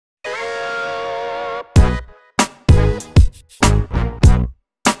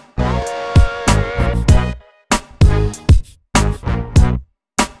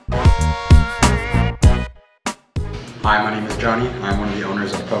Hi, my name is Johnny. I'm one of the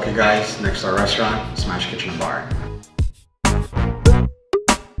owners of Poke Guys, next to our restaurant, Smash Kitchen and Bar.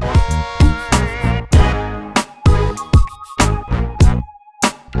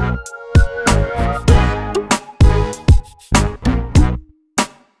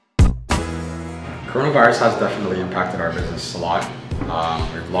 Coronavirus has definitely impacted our business a lot.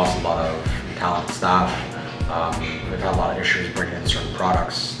 We've lost a lot of talented staff. We've had a lot of issues bringing in certain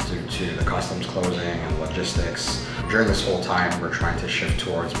products due to the customs closing and logistics. During this whole time, we're trying to shift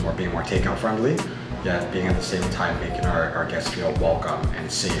towards being more takeout friendly, yet being at the same time making our guests feel welcome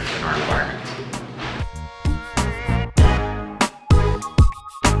and safe in our environment.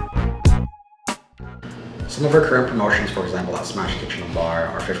 Some of our current promotions, for example, at Smash Kitchen and Bar,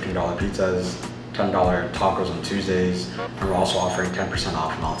 are $15 pizzas, $10 tacos on Tuesdays, and we're also offering 10%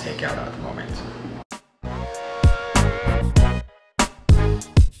 off on all takeout at the moment.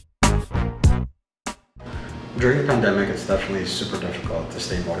 During the pandemic, it's definitely super difficult to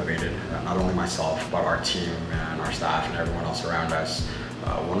stay motivated, not only myself, but our team and our staff and everyone else around us.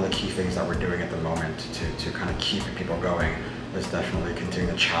 One of the key things that we're doing at the moment to kind of keep people going is definitely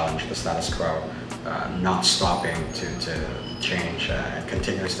continuing to challenge the status quo, not stopping to change and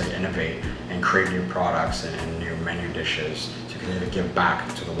continuously innovate and create new products and new menu dishes to continue to give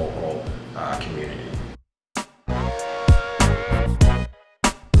back to the local community.